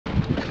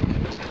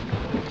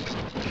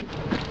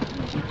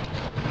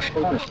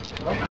I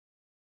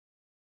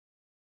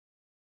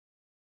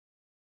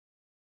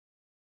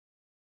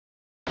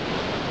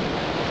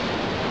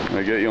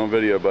get you on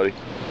video, buddy.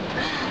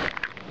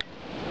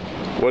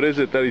 What is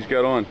it that he's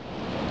got on?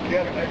 He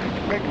got a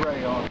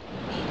Stingray on.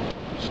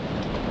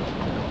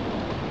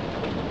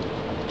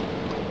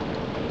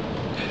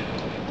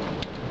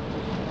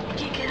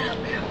 Can't get up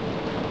here.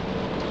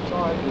 It's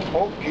all right, just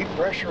keep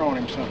pressure on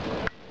him something.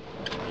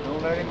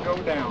 Don't let him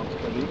go down.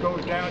 Because he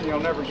goes down, you'll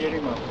never get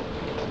him up.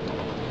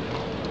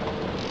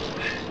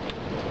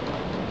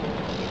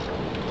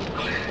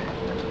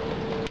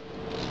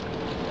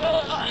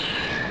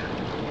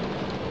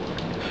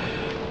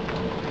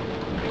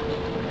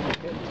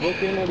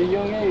 Looking at a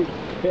young age.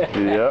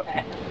 Yep,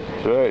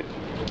 that's right.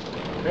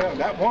 Yeah,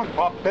 that one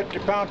popped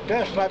 50-pound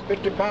test, like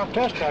 50-pound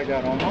test I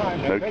got on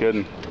mine. No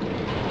kidding.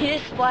 He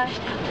just splashed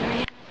out there.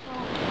 Yeah,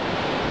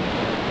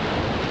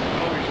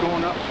 Oh, he's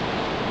going up.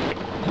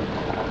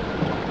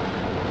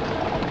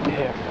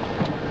 Yeah.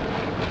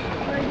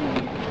 right in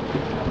here.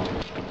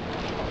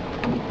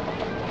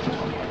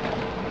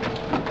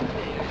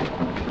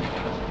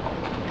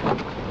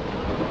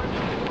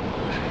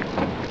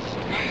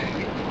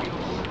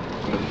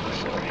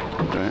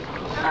 Right.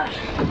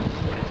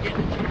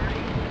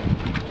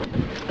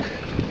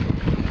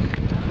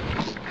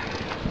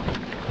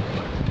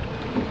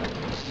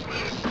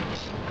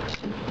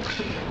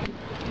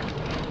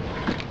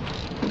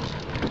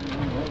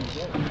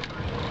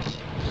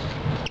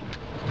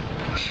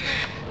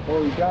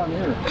 Oh, he's down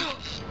here.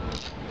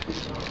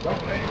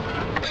 Don't let him.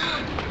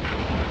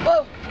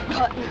 Whoa,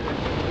 caught.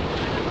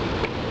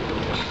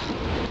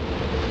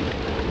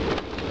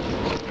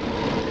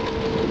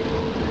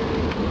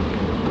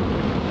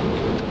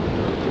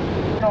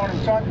 On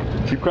him, son.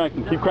 Keep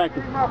cranking, keep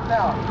cranking. Get him up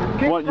now.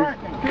 Keep Come on,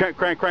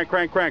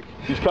 cranking. crank.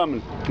 He's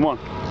coming. Come on.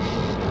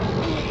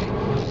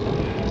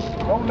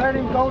 Don't let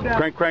him go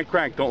down.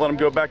 Crank. Don't let him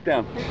go back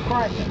down. Keep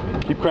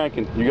cranking. Keep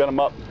cranking. You got him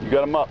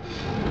up.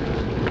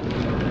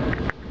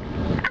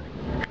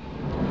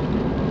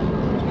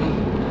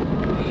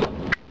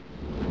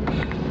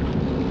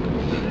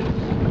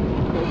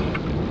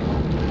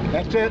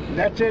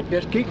 That's it.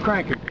 Just keep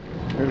cranking.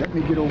 Here, let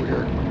me get over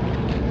here.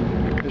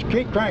 Just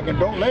keep cranking.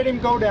 Don't let him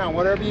go down,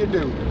 whatever you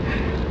do.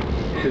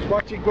 Because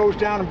once he goes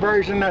down and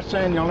buries in that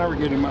sand, you'll never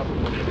get him up.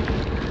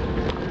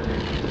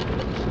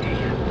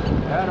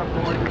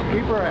 Attaboy, just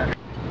keep her at it.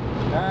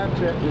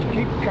 That's it. Just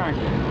keep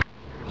cranking.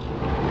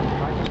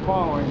 I can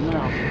follow him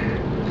now.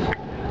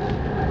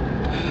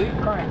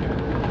 Keep cranking.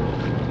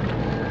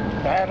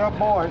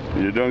 Attaboy.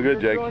 You're doing good,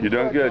 Jake. You're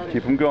doing good.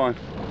 Keep him going.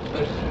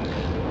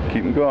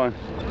 Keep him going.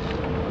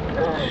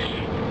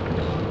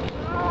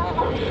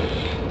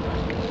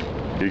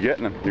 You're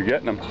getting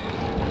him.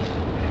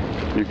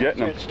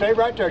 Stay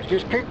right there.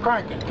 Just keep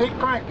cranking.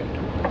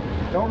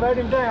 Don't let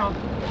him down.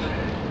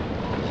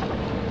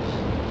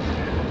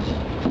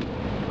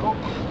 Go.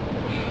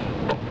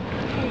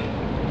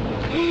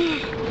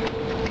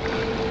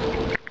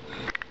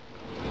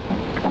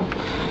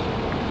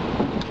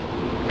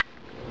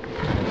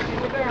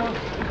 Go down.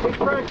 Keep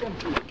cranking.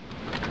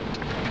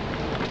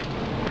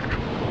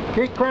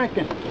 Keep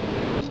cranking.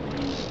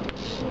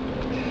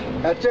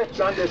 That's it,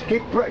 son. Just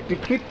keep cranking.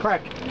 Keep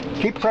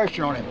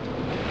pressure on him.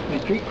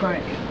 And keep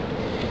cranking.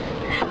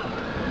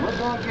 We're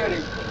gonna get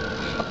him.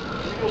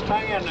 You just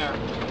hang in there.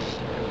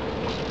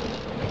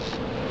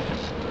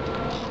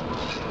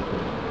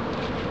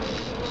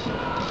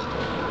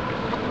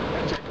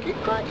 That's it. Keep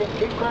cranking.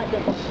 Keep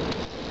cranking.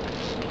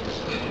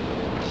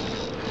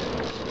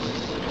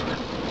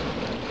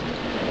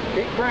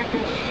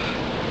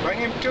 Bring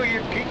him to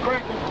you. Keep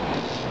cranking.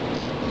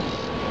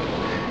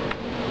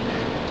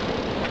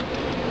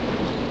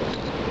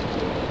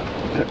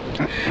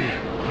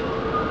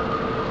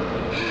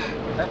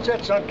 That's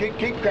it, son. Keep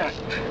cranking.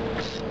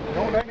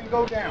 Don't let him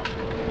go down.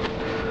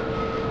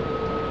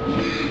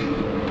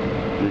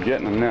 You're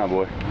getting him now,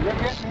 boy. You're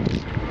getting him.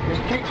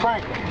 Just keep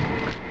cranking.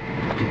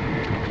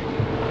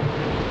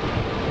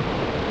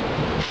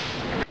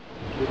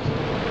 It's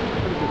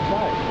pretty good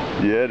size.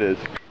 Yeah, it is.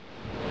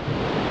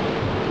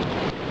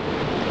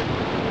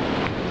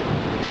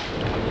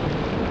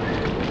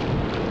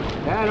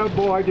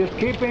 Attaboy, just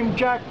keep him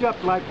jacked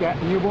up like that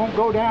and you won't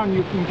go down,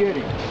 you can get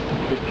him.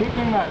 Just keep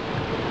him up.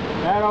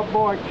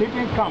 Attaboy, keep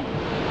him coming.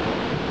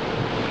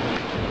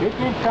 Keep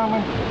him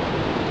coming.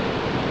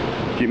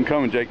 Keep him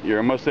coming, Jake. You're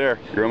almost there.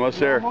 Almost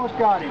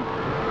got him.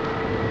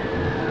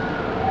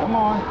 Come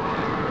on.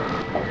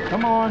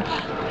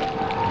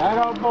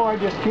 Attaboy,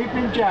 just keep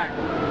him jacked.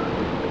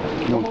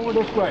 Come over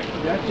this way.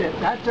 That's it.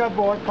 That's it,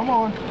 boy. Come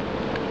on.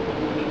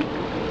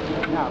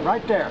 Now,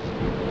 right there.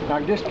 Now,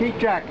 just keep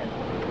jacking.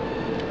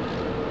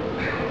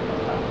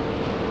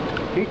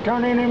 Keep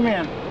turning him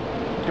in.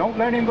 Don't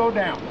let him go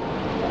down.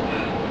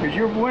 Because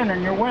you're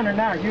winning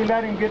now. You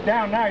let him get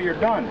down now, you're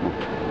done.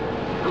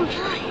 I'm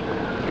trying.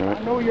 I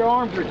know your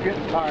arms are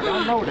getting tired.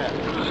 I know that.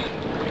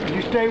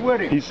 You stay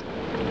with him.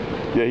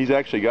 He's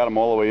actually got him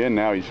all the way in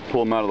now. He's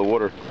pulling him out of the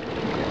water.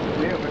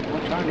 Yeah, but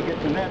we're trying to get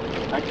the net.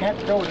 I can't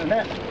throw the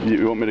net.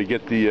 You want me to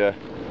get the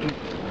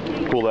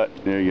Pull that.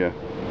 There you go.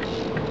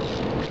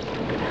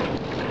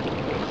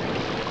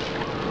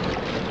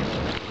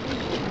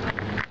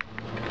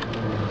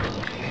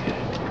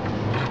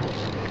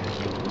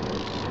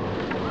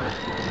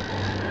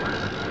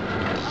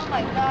 Oh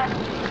my God.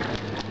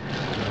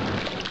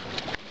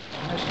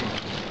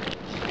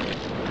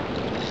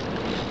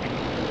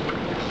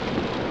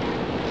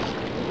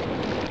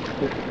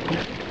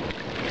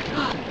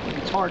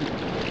 It's hard.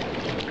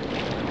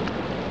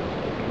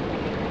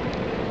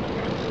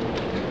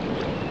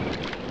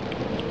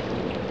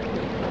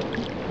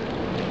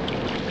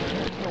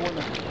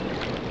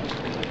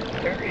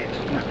 There he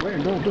is.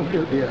 Wait, don't do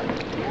it yet.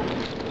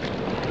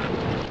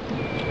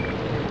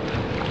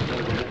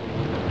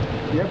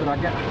 Yeah, but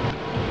I'm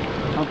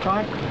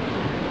trying.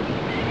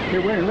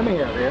 Here, wait, let me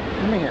have it.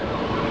 Let me have it.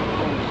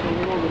 Send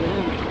it over to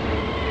him.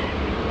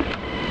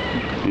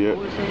 Yep.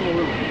 Always send it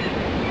over.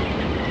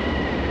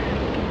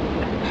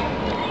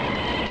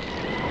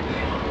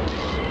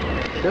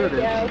 There it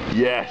is.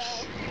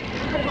 Yes.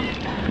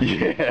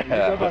 You got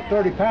Yeah. about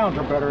 30 pounds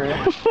or better, Ed.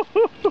 Here,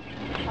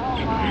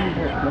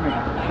 let me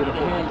get it.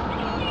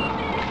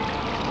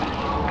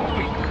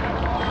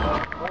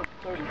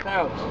 30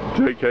 pounds.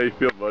 Jake, how you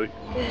feel, buddy?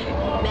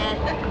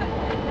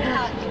 Man.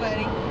 Not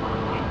sweaty.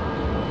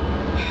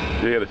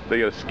 They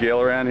got a scale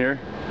around here.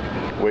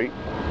 Wait.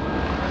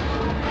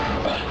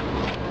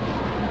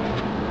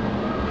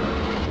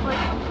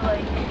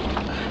 Like,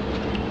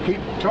 Keep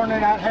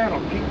turning that handle.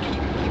 keep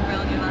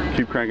reeling your line.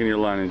 Keep cranking your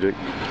line in, Jake.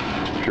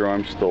 If your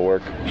arms still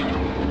work. Turn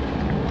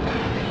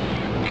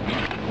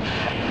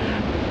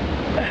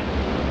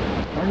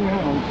your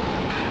handle.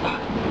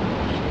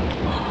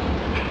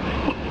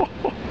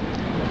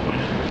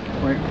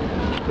 Wait,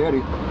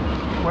 Eddie.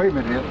 Wait a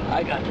minute, Ed.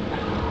 I got it.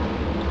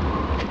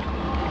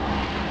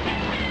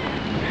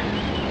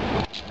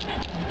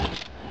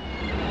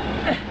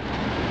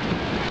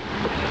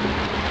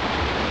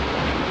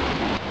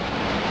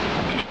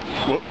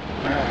 Whoop.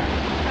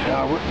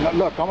 Now,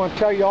 look, I'm going to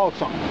tell you all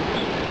something.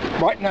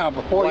 Right now,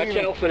 before Watch you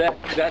even, out for that.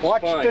 That's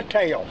watch fine. the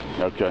tail,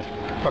 Okay.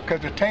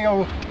 because the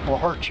tail will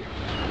hurt you.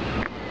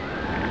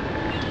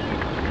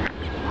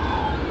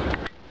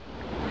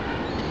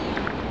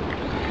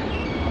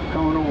 I'm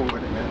coming over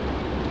with it, man.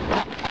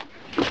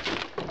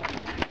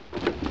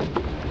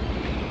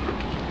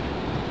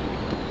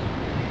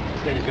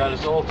 He's got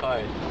us all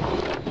tied.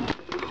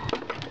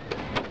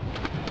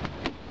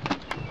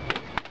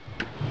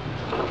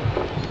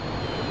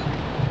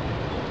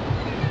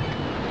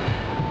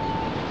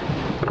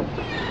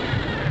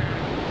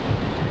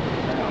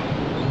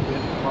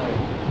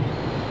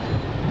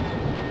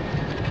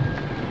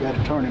 You got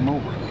to turn him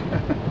over.